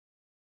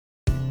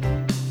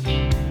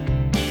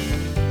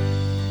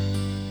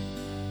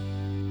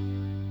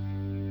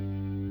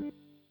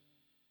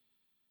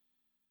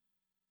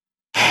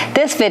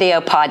This video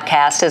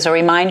podcast is a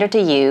reminder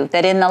to you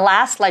that in the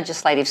last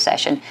legislative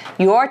session,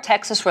 your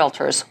Texas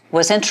Realtors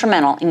was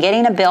instrumental in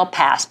getting a bill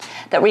passed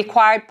that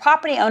required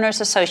property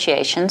owners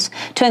associations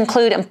to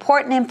include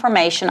important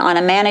information on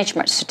a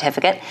management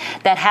certificate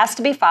that has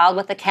to be filed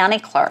with the county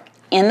clerk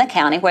in the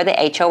county where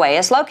the HOA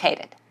is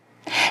located.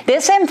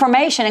 This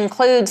information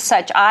includes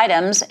such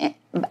items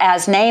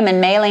as name and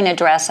mailing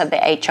address of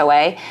the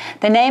HOA,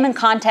 the name and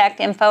contact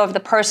info of the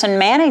person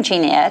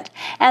managing it,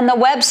 and the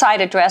website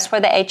address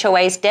where the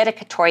HOA's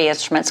dedicatory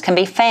instruments can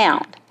be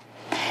found.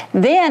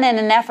 Then, in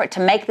an effort to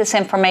make this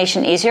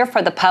information easier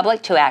for the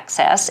public to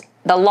access,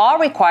 the law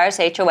requires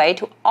HOA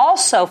to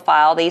also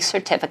file these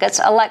certificates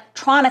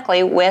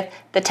electronically with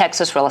the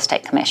Texas Real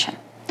Estate Commission.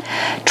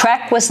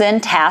 TREC was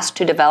then tasked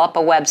to develop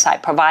a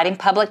website providing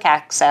public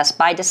access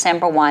by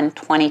December 1,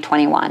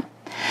 2021.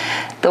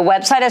 The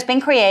website has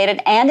been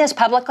created and is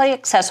publicly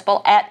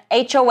accessible at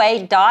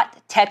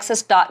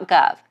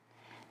hoa.texas.gov.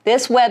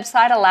 This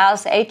website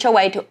allows the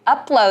HOA to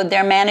upload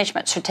their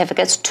management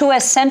certificates to a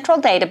central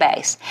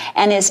database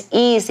and is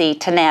easy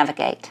to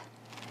navigate.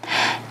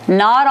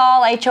 Not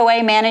all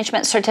HOA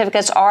management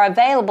certificates are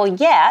available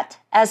yet,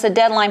 as the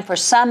deadline for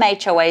some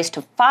HOAs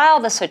to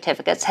file the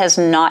certificates has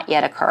not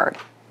yet occurred.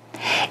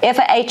 If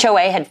a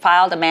HOA had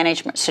filed a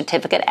management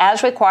certificate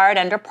as required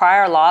under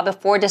prior law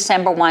before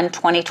December 1,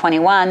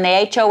 2021,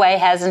 the HOA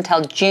has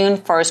until June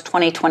 1,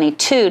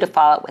 2022 to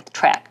file it with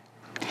TREC.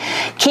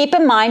 Keep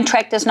in mind,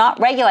 TREC does not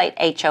regulate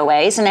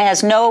HOAs and it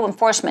has no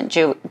enforcement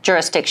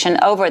jurisdiction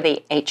over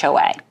the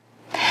HOA.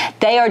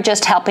 They are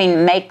just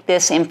helping make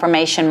this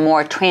information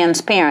more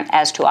transparent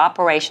as to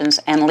operations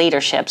and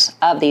leaderships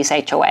of these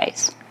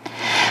HOAs.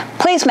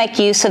 Please make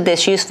use of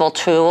this useful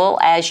tool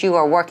as you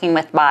are working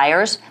with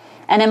buyers.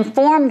 An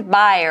informed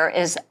buyer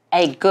is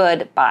a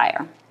good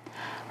buyer.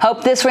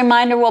 Hope this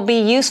reminder will be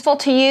useful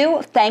to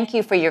you. Thank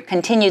you for your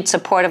continued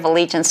support of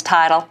Allegiance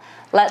Title.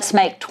 Let's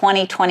make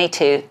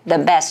 2022 the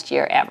best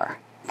year ever.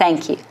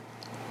 Thank you.